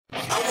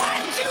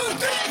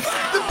The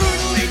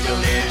Brutally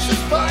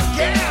Delicious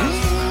Podcast.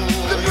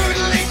 The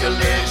Brutally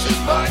Delicious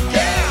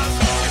Podcast.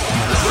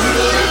 The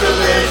Brutally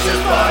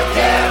Delicious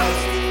Podcast.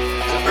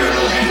 The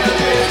Brutally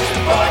Delicious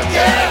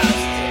Podcast.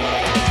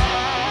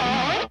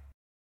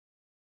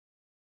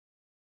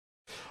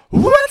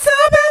 What's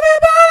up,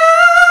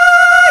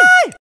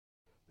 everybody?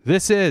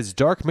 This is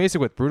Dark Macek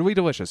with Brutally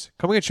Delicious,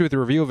 coming at you with a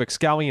review of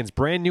EXCALION's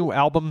brand new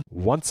album,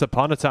 Once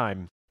Upon a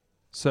Time.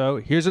 So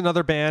here's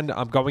another band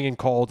I'm going in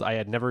cold. I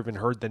had never even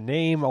heard the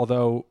name,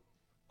 although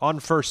on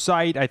first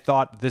sight, I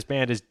thought this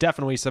band is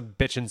definitely some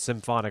bitchin'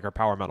 symphonic or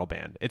power metal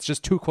band. It's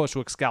just too close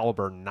to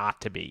Excalibur not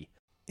to be.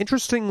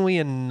 Interestingly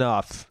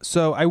enough,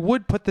 so I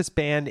would put this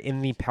band in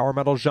the power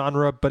metal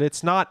genre, but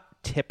it's not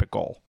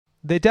typical.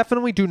 They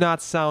definitely do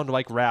not sound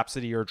like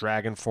Rhapsody or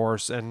Dragon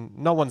Force, and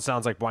no one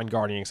sounds like Blind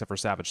Guardian except for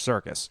Savage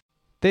Circus.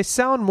 They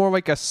sound more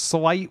like a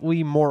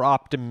slightly more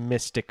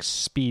optimistic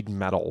speed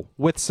metal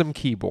with some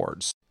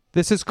keyboards.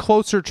 This is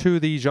closer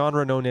to the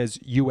genre known as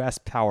US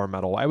power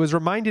metal. I was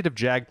reminded of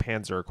Jag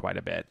Panzer quite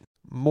a bit.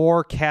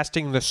 More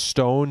Casting the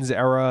Stones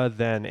era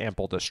than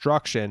Ample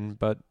Destruction,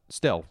 but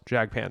still,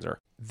 Jag Panzer.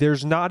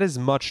 There's not as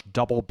much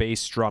double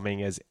bass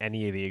drumming as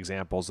any of the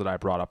examples that I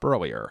brought up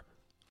earlier.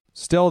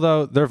 Still,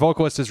 though, their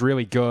vocalist is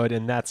really good,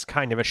 and that's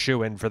kind of a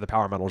shoo-in for the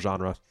power metal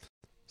genre.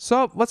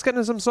 So, let's get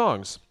into some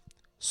songs.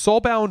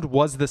 Soulbound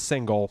was the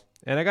single,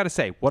 and I gotta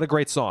say, what a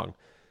great song.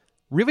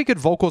 Really good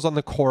vocals on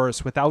the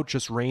chorus without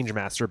just range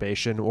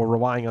masturbation or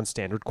relying on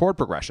standard chord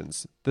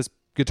progressions. This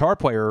guitar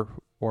player,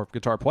 or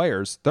guitar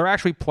players, they're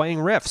actually playing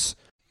riffs.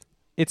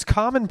 It's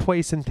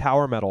commonplace in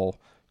power metal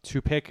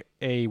to pick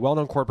a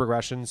well-known chord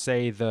progression,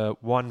 say the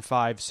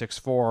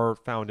 1-5-6-4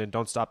 found in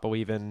Don't Stop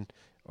Believin',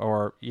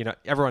 or, you know,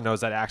 everyone knows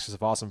that Axis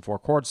of Awesome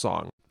 4-chord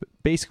song.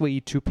 Basically,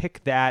 to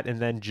pick that and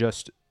then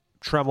just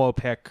tremolo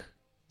pick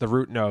the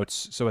root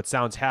notes so it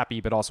sounds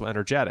happy but also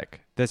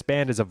energetic. This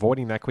band is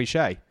avoiding that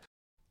cliche.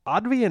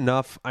 Oddly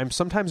enough, I'm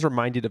sometimes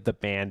reminded of the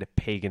band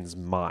Pagan's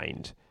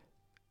Mind.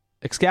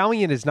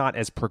 EXCALION is not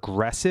as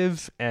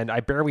progressive, and I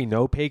barely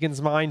know Pagan's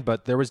Mind,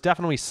 but there was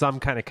definitely some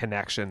kind of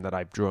connection that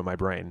I drew in my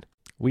brain.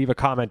 Leave a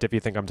comment if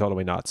you think I'm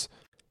totally nuts.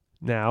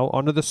 Now,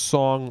 onto the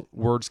song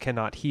Words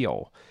Cannot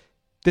Heal.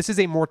 This is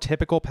a more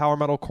typical power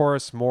metal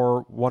chorus,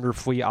 more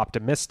wonderfully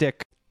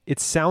optimistic. It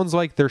sounds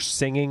like they're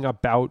singing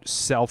about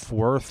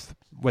self-worth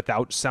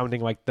without sounding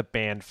like the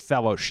band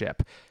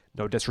Fellowship.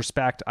 No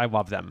disrespect, I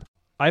love them.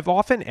 I've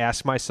often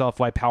asked myself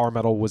why power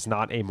metal was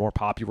not a more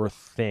popular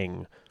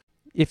thing.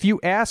 If you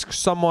ask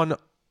someone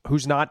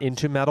who's not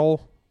into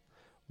metal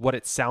what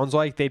it sounds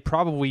like, they'd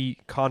probably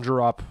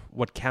conjure up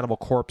what Cannibal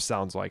Corpse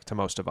sounds like to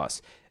most of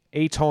us.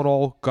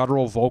 Atonal,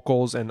 guttural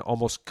vocals, and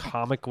almost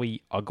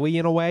comically ugly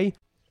in a way.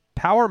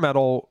 Power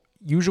metal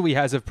usually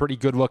has a pretty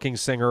good-looking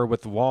singer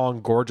with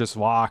long, gorgeous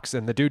locks,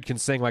 and the dude can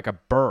sing like a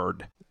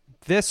bird.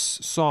 This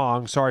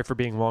song, sorry for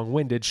being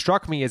long-winded,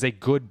 struck me as a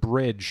good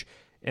bridge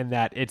in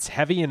that it's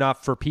heavy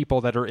enough for people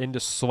that are into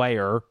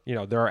Slayer, you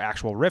know, there are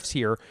actual riffs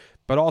here,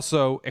 but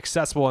also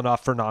accessible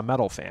enough for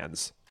non-metal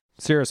fans.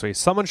 Seriously,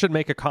 someone should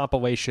make a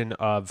compilation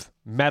of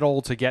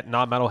metal to get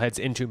non-metal heads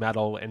into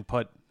metal and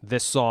put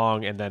this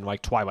song and then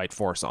like Twilight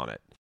Force on it.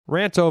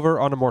 Rant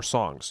over onto more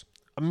songs.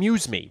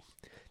 Amuse Me.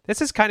 This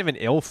is kind of an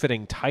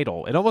ill-fitting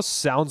title. It almost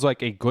sounds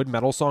like a good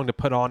metal song to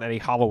put on at a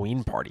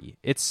Halloween party.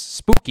 It's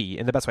spooky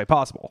in the best way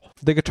possible.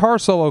 The guitar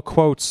solo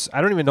quotes,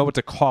 I don't even know what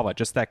to call it,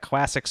 just that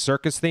classic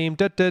circus theme.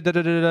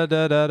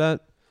 Da-da-da-da-da-da-da-da.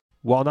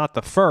 While not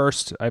the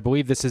first, I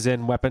believe this is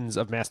in Weapons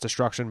of Mass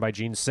Destruction by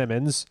Gene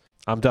Simmons.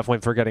 I'm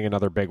definitely forgetting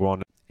another big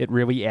one. It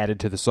really added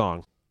to the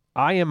song.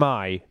 I Am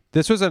I.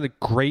 This was a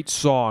great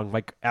song,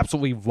 like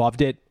absolutely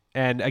loved it.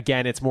 And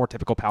again, it's more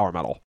typical power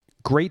metal.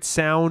 Great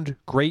sound,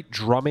 great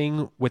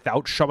drumming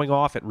without showing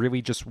off. It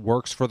really just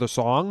works for the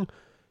song.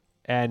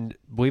 And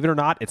believe it or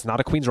not, it's not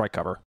a Queensryche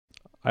cover.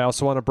 I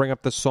also want to bring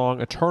up the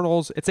song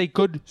Eternals. It's a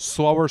good,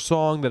 slower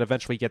song that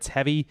eventually gets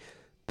heavy.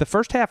 The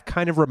first half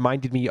kind of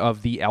reminded me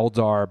of The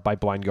Eldar by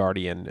Blind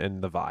Guardian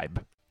and the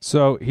vibe.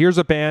 So here's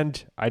a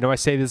band. I know I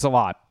say this a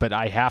lot, but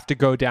I have to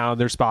go down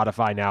their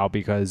Spotify now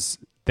because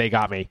they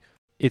got me.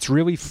 It's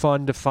really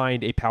fun to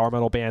find a power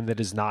metal band that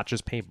is not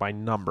just paint by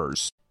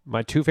numbers.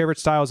 My two favorite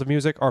styles of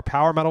music are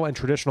power metal and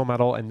traditional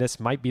metal, and this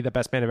might be the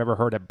best band I've ever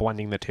heard at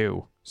blending the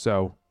two.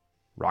 So,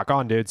 rock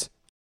on, dudes.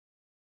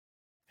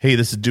 Hey,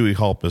 this is Dewey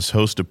Halpus,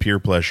 host of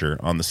Pure Pleasure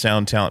on the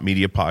Sound Talent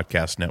Media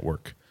Podcast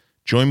Network.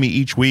 Join me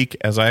each week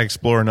as I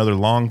explore another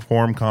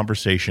long-form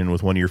conversation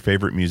with one of your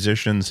favorite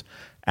musicians,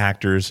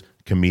 actors,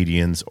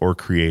 comedians, or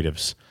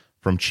creatives.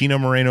 From Chino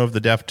Moreno of the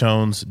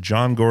Deftones,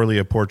 John Gorley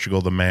of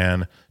Portugal the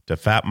Man, to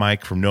Fat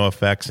Mike from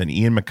NoFX and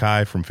Ian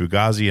MacKaye from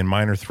Fugazi and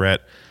Minor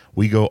Threat,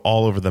 we go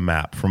all over the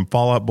map. From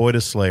Fall Out Boy to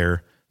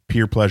Slayer,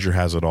 Pure Pleasure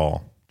has it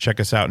all. Check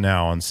us out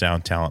now on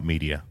Sound Talent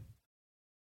Media.